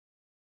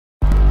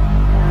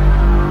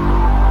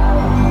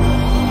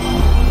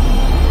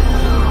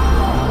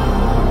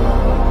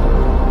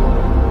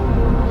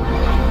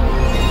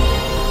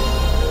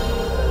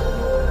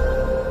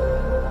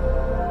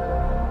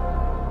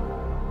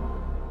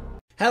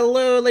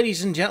Hello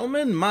ladies and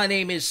gentlemen, my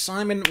name is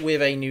Simon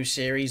with a new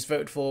series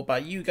voted for by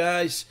you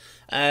guys.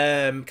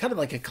 Kind of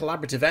like a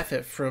collaborative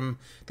effort from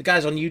the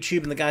guys on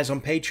YouTube and the guys on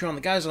Patreon.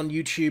 The guys on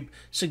YouTube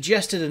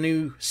suggested a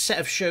new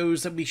set of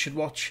shows that we should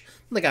watch.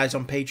 And the guys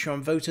on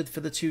Patreon voted for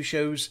the two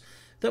shows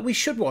that we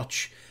should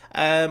watch.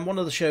 One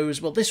of the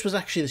shows, well, this was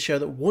actually the show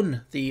that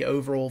won the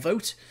overall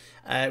vote.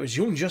 It was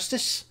Young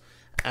Justice.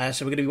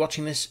 So we're going to be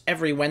watching this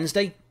every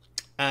Wednesday.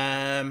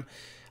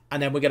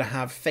 And then we're going to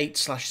have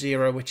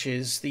Fate/Zero, which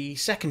is the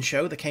second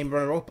show that came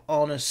runner-up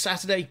on a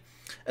Saturday.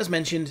 As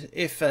mentioned,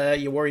 if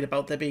you're worried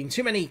about there being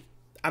too many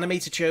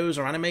animated shows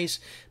or animes,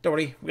 don't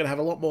worry, we're going to have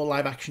a lot more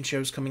live-action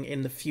shows coming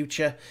in the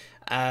future.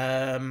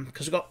 Because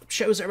we've got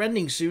shows that are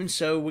ending soon,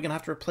 so we're going to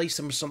have to replace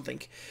them with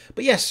something.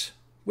 But yes,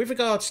 with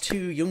regards to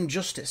Young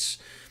Justice,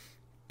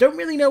 don't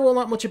really know all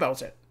that much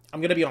about it. I'm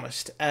going to be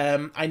honest.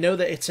 I know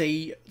that it's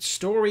a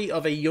story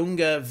of a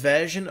younger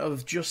version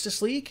of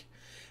Justice League.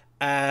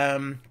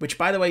 Which,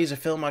 by the way, is a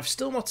film I've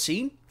still not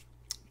seen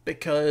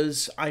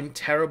because I'm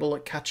terrible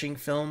at catching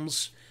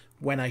films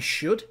when I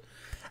should.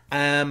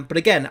 But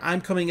again,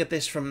 I'm coming at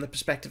this from the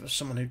perspective of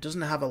someone who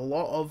doesn't have a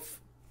lot of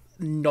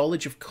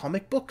knowledge of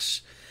comic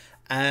books.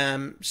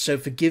 So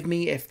forgive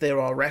me if there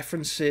are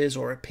references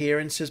or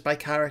appearances by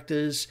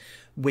characters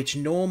which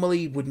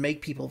normally would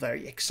make people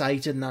very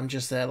excited, and I'm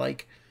just there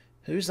like,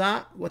 who's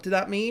that? What did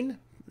that mean?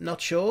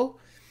 Not sure.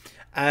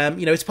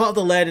 It's part of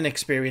the learning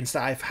experience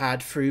that I've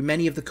had through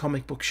many of the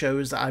comic book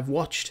shows that I've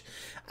watched.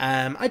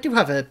 I'm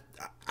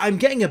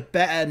getting a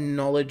better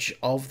knowledge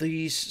of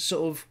these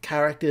sort of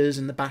characters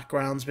and the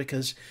backgrounds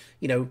because,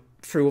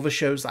 through other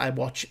shows that I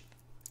watch,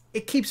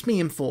 it keeps me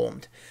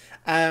informed.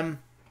 But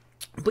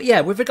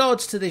yeah, with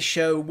regards to this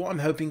show, what I'm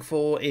hoping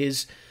for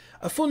is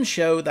a fun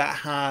show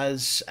that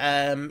has,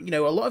 a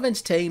lot of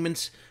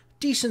entertainment,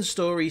 decent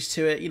stories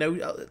to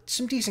it,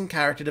 some decent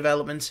character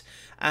development.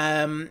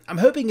 I'm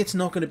hoping it's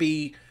not going to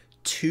be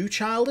too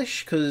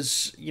childish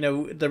because,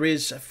 there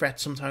is a threat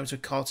sometimes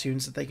with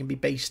cartoons that they can be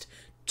based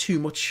too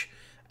much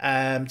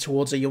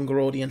towards a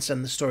younger audience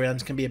and the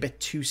storylines can be a bit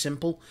too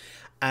simple.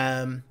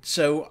 But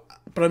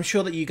I'm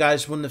sure that you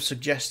guys wouldn't have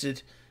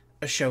suggested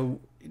a show,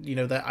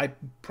 that I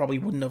probably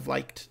wouldn't have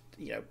liked,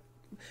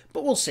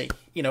 but we'll see.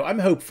 I'm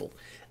hopeful.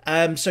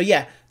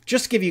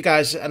 Just to give you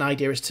guys an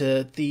idea as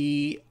to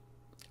the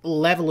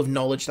level of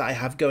knowledge that I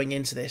have going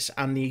into this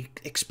and the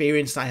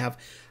experience that I have,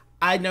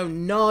 I know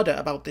nada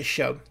about this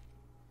show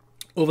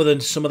other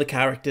than some of the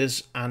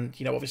characters, and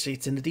obviously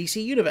it's in the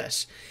DC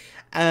universe.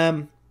 I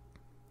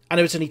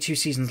know it's only 2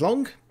 seasons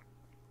long,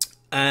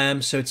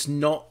 so it's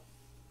not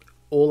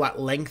all that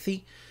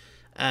lengthy,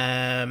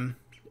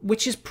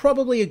 which is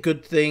probably a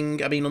good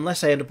thing. I mean,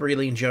 unless I end up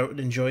really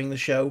enjoying the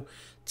show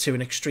to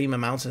an extreme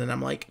amount and then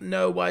I'm like,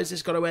 no, why is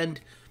this got to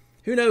end?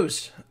 Who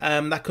knows?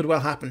 That could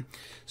well happen.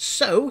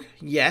 So,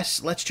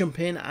 yes, let's jump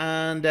in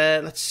and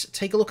let's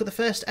take a look at the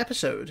first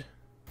episode.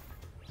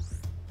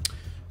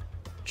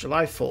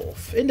 July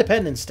 4th.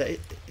 Independence Day.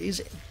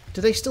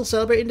 Do they still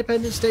celebrate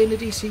Independence Day in the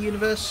DC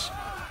universe?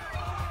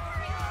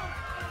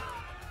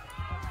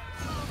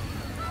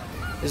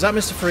 Is that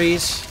Mr.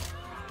 Freeze?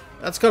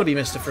 That's got to be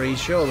Mr.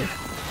 Freeze, surely.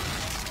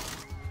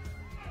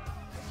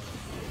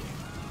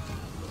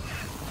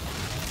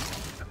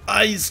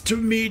 Nice to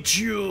meet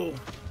you.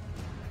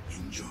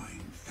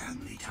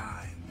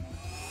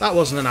 That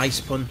wasn't an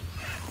ice pun.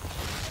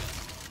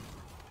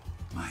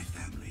 My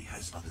family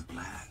has other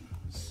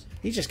plans.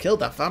 He just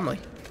killed that family.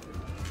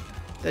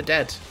 They're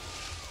dead.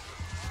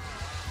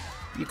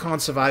 You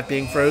can't survive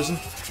being frozen.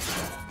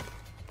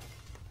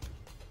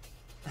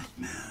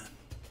 Batman.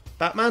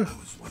 Batman? I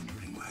was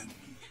wondering when.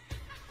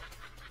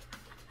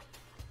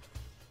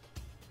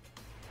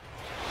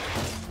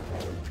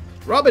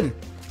 Robin!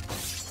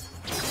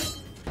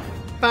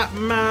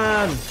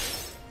 Batman!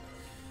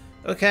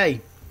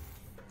 Okay.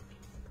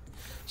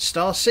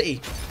 Star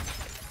City.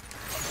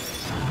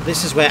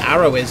 This is where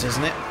Arrow is,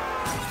 isn't it?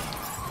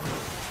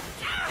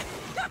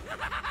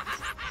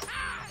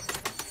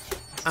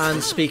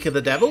 And speak of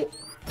the devil.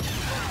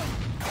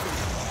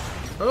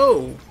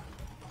 Oh.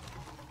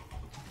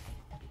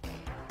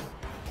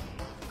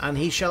 And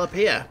he shall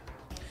appear.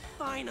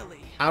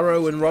 Finally.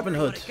 Arrow and Robin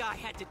Hood. What a guy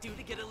had to do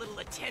to get a little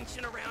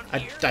attention around I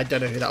here.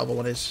 don't know who that other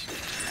one is.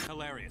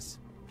 Hilarious.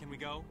 Can we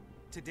go?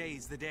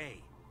 Today's the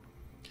day.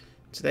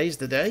 Today's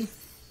the day?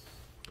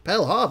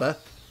 Pearl Harbor?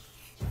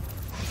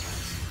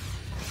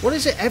 What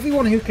is it?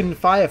 Everyone who can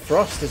fire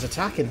frost is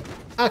attacking.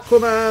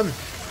 Aquaman!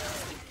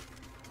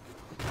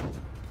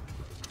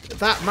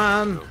 That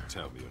man! Don't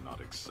tell me you're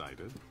not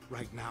excited.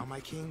 Right now,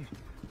 my king,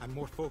 I'm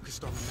more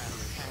focused on the matter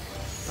at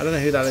hand. I don't know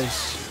who that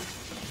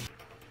is.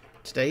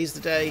 Today's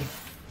the day.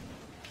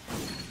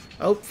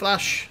 Oh,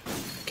 Flash.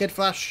 Kid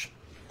Flash.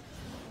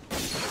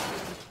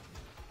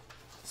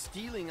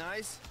 Stealing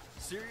ice?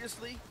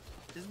 Seriously?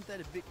 Isn't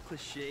that a bit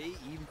cliche,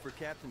 even for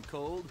Captain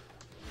Cold?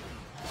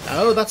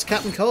 Oh, that's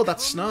Captain Cold.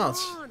 That's Snart.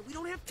 Come on, we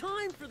don't have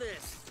time for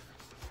this.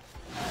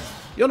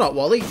 You're not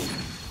Wally.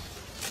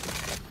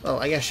 Well,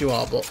 I guess you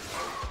are, but...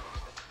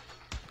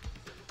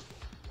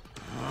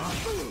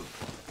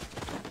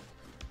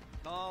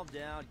 Oh, Calm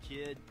down,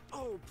 kid.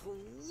 Oh,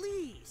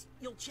 please!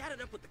 You'll chat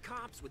it up with the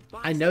cops with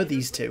I know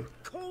these two.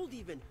 Cold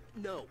even.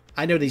 No.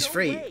 I know these No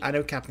three. way. I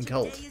know Captain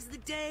Cold. Today is the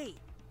day.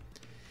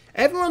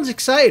 Everyone's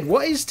excited.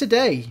 What is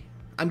today?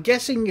 I'm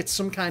guessing it's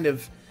some kind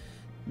of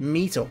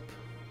meetup.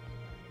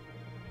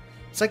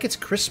 It's like it's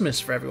Christmas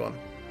for everyone.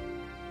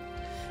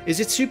 Is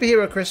it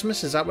superhero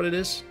Christmas? Is that what it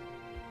is?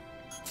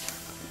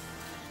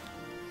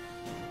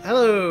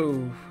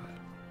 Hello.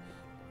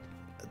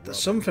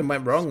 Something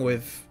went wrong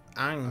with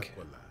Ang.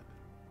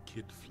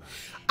 Kid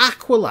Flash.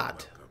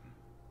 Aqualad.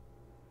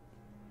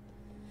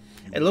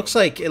 It looks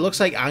like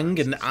Ang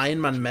and Iron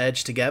Man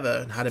merged together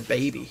and had a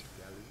baby.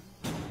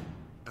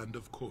 And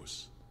of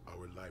course,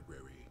 our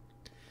library.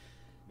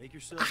 Make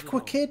yourself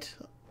Aqua Kid?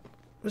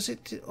 Was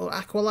it, or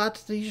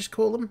Aqualad, did you just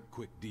call them?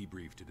 Quick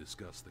debrief to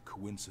discuss the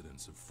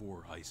coincidence of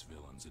 4 ice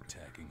villains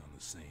attacking on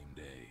the same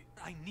day.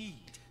 I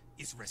need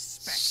is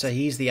respect. So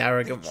he's the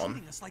arrogant They're one.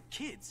 treating us like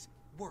kids.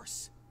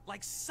 Worse,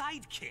 like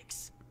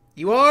sidekicks.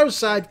 You are a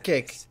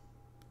sidekick.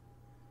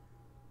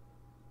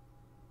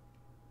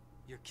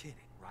 You're kidding,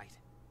 right?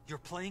 You're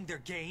playing their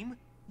game?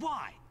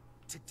 Why?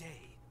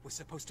 Today was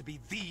supposed to be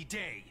the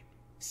day.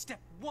 Step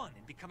 1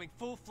 in becoming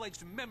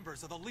full-fledged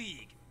members of the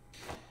League.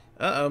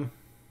 Uh-oh.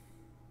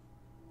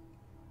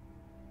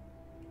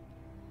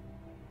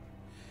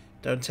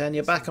 Don't turn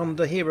your back on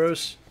the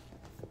heroes.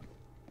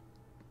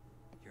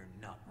 You're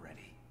not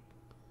ready.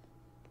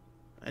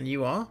 And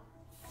you are?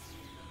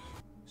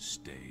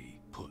 Stay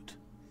put.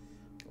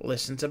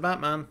 Listen to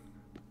Batman.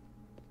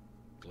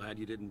 Glad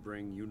you didn't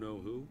bring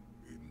you-know-who?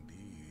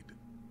 Indeed.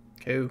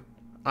 Who?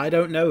 I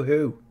don't know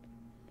who.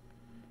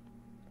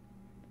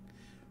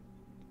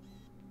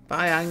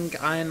 Bye,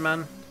 Iron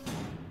Man.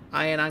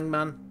 Iron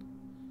Man.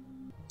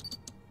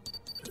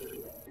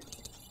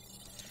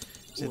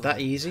 Is it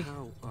that easy?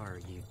 How are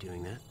you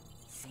doing that?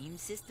 Same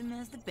system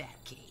as the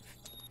Batcave.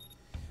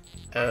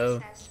 Oh.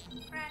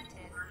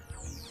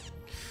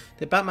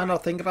 Did Batman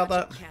not think about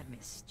that?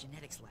 Cadmus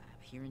Genetics Lab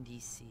here in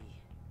DC.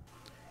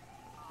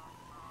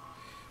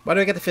 Why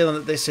do I get the feeling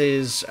that this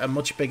is a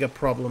much bigger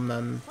problem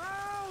than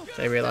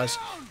they realise?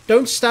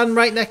 Don't stand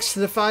right next to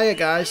the fire,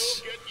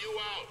 guys.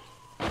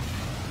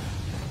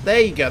 There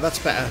you go, that's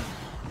better.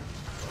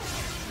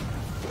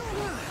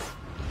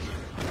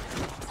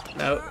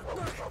 No.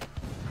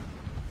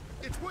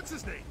 It's what's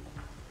his name?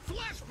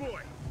 Flash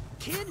Boy!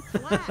 Kid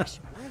Flash!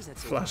 Why is that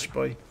so Flash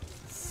Boy.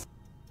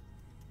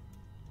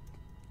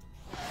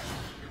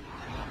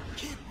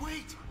 Kid,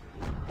 wait!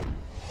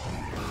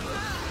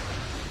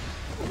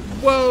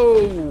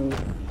 Whoa!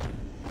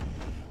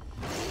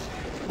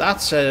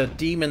 That's a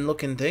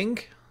demon-looking thing.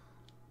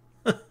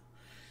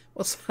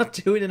 What's that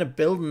doing in a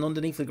building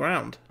underneath the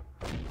ground?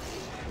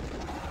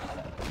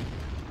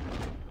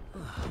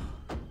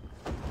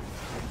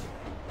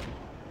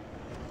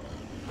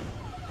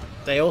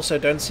 They also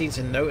don't seem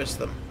to notice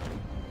them.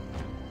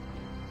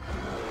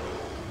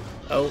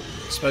 Oh,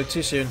 spoke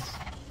too soon.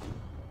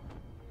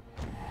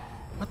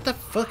 What the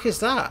fuck is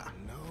that?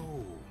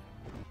 No.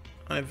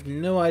 I have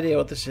no idea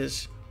what this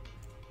is.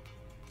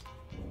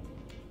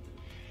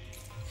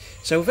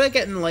 So if they're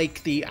getting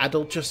like the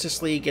adult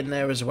Justice League in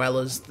there as well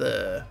as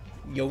the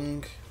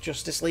young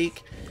Justice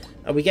League,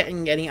 are we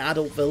getting any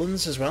adult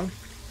villains as well?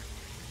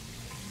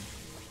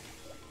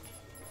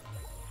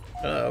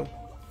 Uh-oh.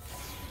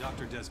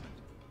 Dr. Desmond.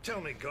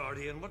 Tell me,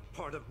 Guardian, what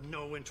part of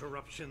no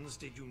interruptions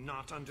did you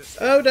not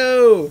understand? Oh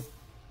no!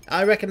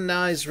 I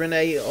recognize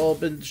Rene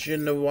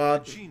Auberginois,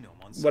 Genome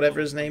on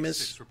whatever his Sublevel name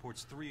 46 is.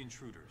 reports 3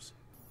 intruders.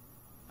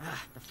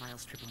 Ah, the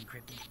file's triple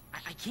encrypted.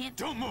 I can't.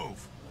 Don't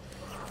move!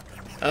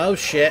 Oh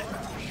shit.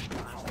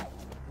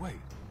 Wait,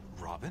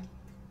 Robin?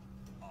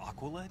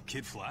 Aqualad?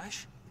 Kid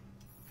Flash?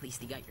 At least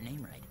he got your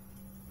name right.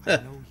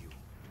 I know you.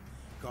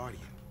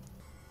 Guardian.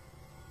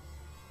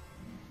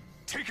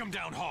 Take him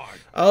down hard!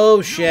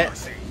 Oh shit.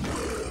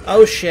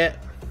 Oh shit.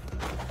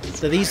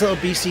 Do these little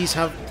beasties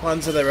have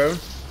plans of their own?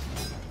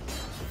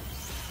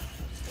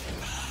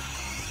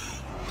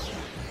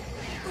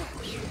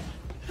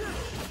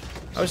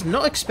 I was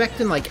not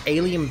expecting like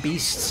alien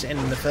beasts in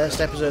the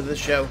first episode of the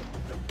show.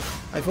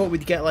 I thought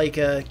we'd get like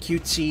a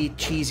cutesy,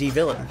 cheesy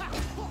villain.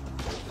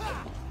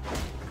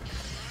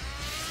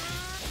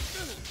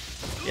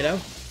 You know?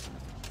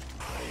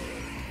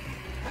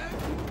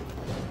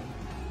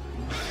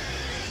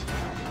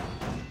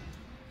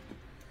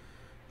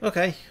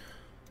 Okay.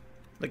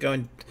 They're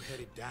going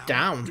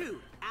down. Dude,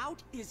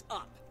 out is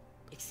up.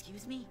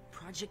 Excuse me?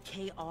 Project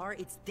KR,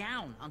 it's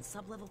down on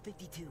sublevel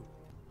 52.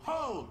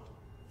 Hold!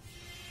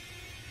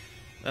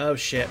 Oh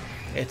shit.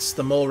 It's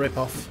the mole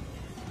ripoff.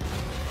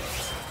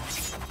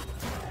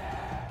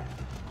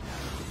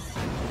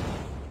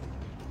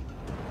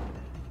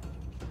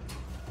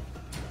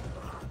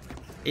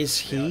 Is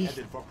he?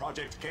 Headed for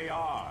Project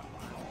KR.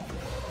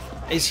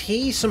 Is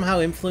he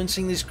somehow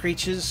influencing these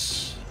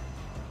creatures?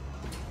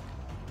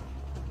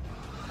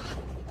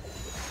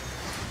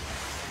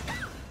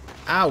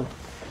 Ow.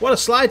 What a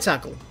slide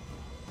tackle.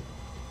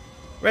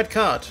 Red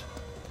card.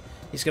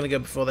 He's gonna go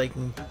before they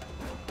can...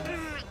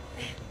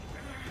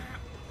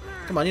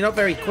 Come on, you're not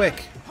very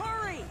quick.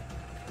 Hurry!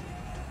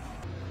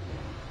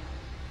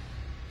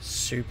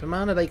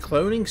 Superman? Are they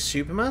cloning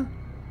Superman?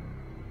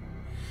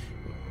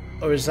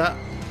 Or is that...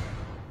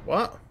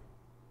 What?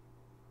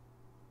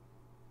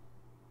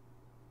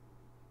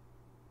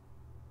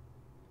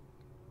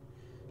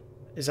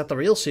 Is that the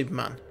real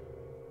Superman?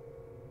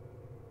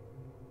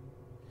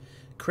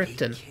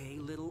 Krypton.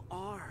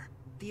 K-R,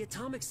 the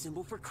atomic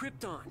symbol for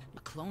Krypton. A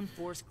clone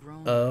force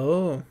grown.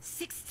 Oh.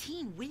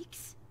 16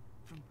 weeks?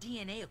 From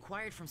DNA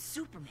acquired from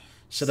Superman.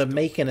 So they're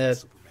making a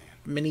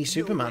mini No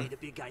Superman. way the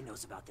big guy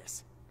knows about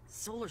this.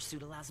 Solar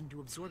suit allows him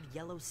to absorb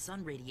yellow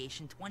sun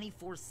radiation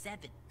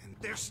 24/7. And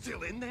they're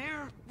still in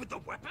there? With the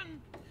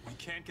weapon? We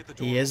can't get the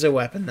door. He is a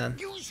weapon then.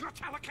 Use your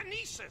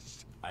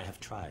telekinesis! I have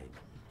tried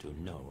to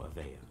no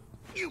avail.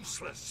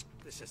 Useless!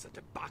 This is a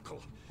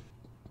debacle.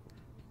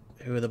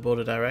 Who are the board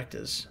of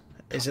directors?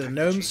 Is it the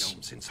gnomes?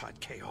 Genomes inside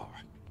KR.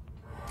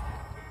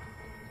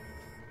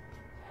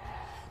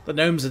 The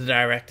gnomes are the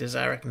directors,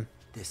 I reckon.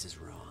 This is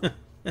wrong.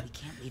 We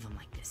can't leave him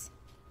like this.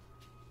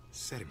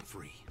 Set him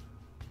free.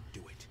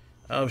 Do it.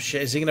 Oh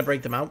shit, is he gonna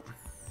break them out?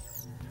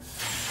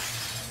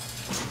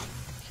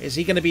 Is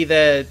he gonna be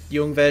the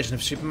young version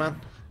of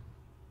Superman?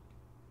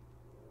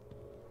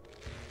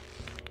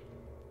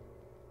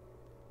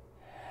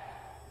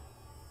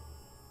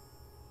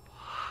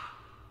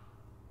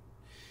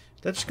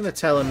 They're just gonna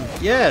tell him,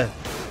 yeah.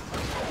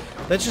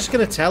 They're just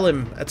gonna tell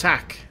him,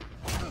 attack.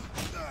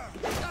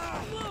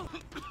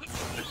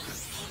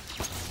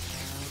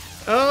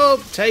 Oh,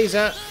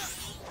 taser.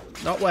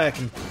 Not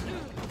working.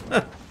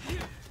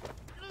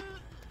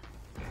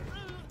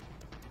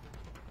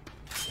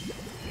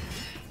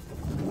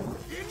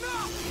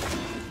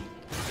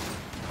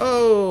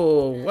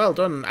 Oh, well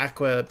done,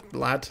 Aqua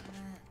lad.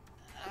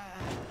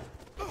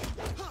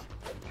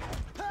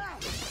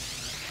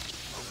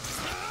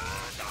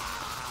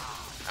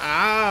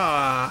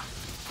 Ah!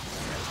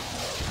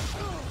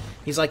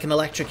 He's like an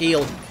electric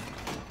eel.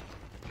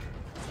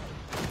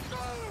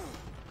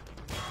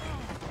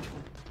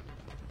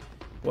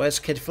 Where's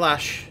Kid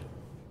Flash?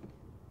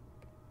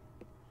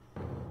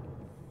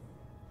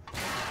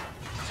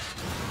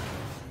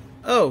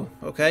 Oh,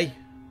 okay.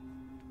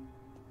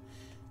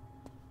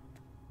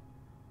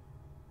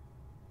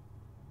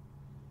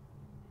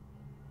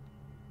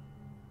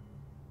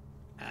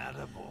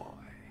 Attaboy.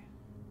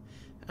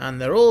 And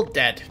they're all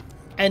dead.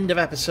 End of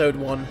episode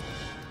 1.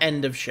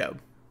 End of show.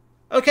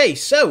 Okay,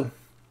 so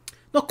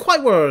not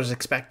quite what I was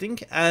expecting.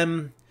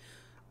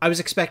 I was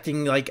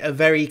expecting like a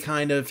very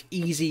kind of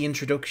easy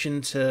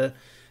introduction to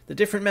the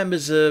different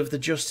members of the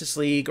Justice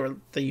League, or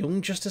the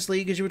Young Justice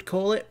League as you would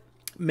call it.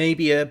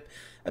 Maybe a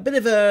bit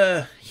of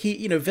a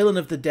villain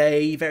of the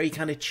day, very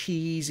kind of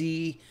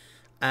cheesy.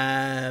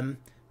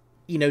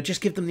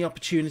 Just give them the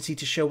opportunity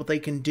to show what they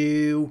can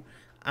do,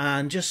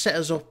 and just set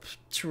us up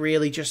to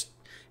really just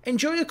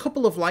enjoy a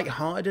couple of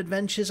light-hearted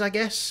adventures, I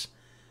guess,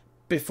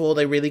 before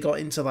they really got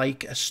into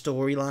like a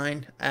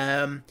storyline.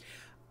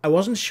 I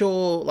wasn't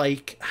sure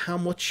like how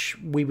much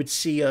we would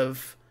see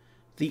of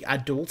the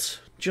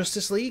adult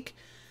Justice League.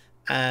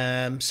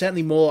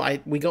 Certainly more.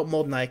 We got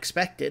more than I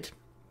expected,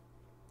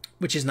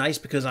 which is nice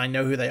because I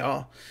know who they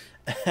are.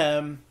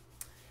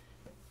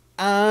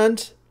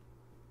 And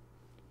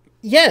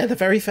yeah, the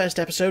very first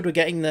episode, we're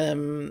getting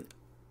them.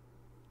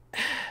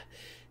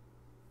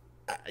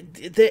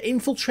 They're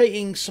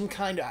infiltrating some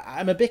kind of...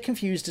 I'm a bit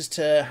confused as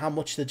to how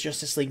much the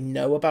Justice League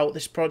know about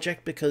this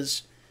project,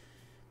 because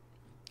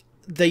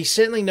they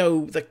certainly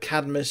know that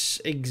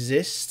Cadmus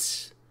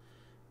exists.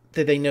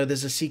 Do they know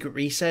there's a secret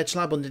research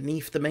lab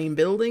underneath the main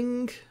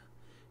building?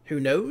 Who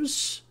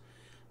knows?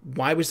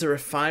 Why was there a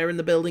fire in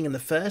the building in the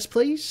first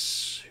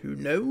place? Who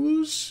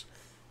knows?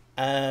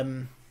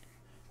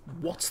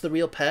 What's the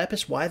real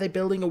purpose? Why are they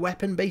building a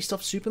weapon based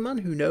off Superman?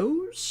 Who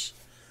knows?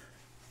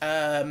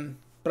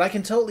 But I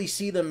can totally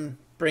see them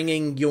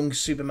bringing young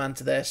Superman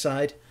to their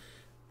side.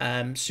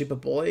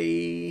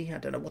 Superboy, I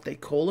don't know what they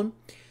call him.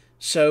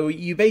 So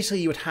you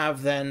would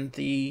have then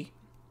the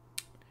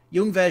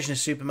young version of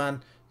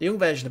Superman, the young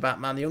version of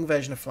Batman, the young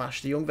version of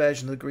Flash, the young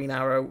version of the Green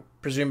Arrow,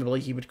 presumably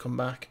he would come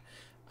back,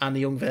 and the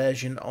young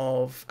version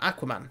of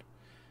Aquaman.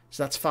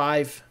 So that's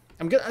 5.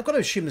 I've got to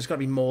assume there's got to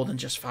be more than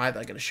just 5 that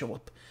are going to show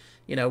up.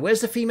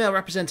 Where's the female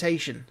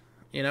representation?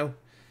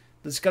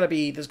 There's got to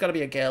be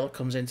a girl that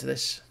comes into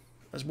this.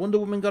 Has Wonder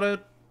Woman got a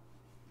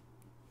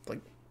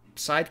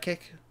sidekick?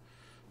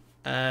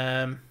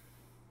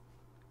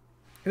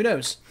 Who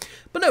knows?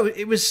 But no,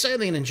 it was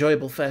certainly an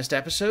enjoyable first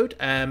episode.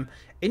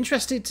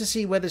 Interested to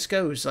see where this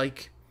goes.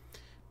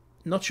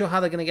 Not sure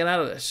how they're going to get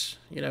out of this.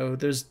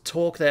 There's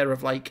talk there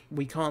of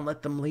we can't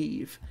let them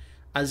leave,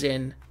 as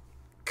in,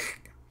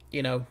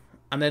 and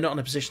they're not in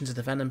a position to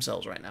defend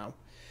themselves right now.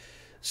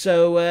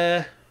 So,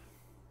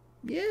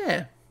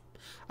 yeah,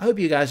 I hope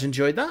you guys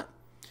enjoyed that.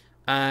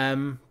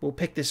 We'll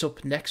pick this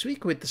up next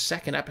week with the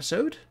second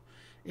episode.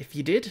 If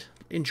you did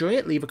enjoy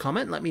it, leave a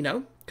comment, let me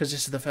know, because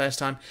this is the first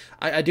time.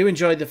 I do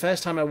enjoy the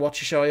first time I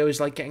watch a show. I always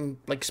like getting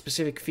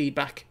specific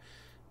feedback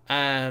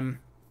on,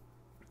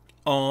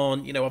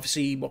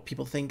 obviously what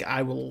people think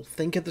I will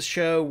think of the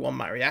show, on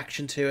my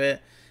reaction to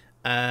it.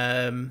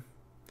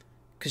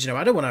 because, you know,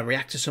 I don't want to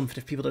react to something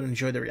if people don't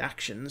enjoy the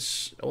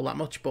reactions all that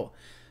much, but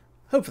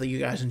hopefully you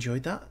guys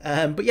enjoyed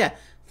that. But yeah,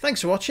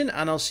 thanks for watching,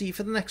 and I'll see you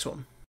for the next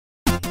one.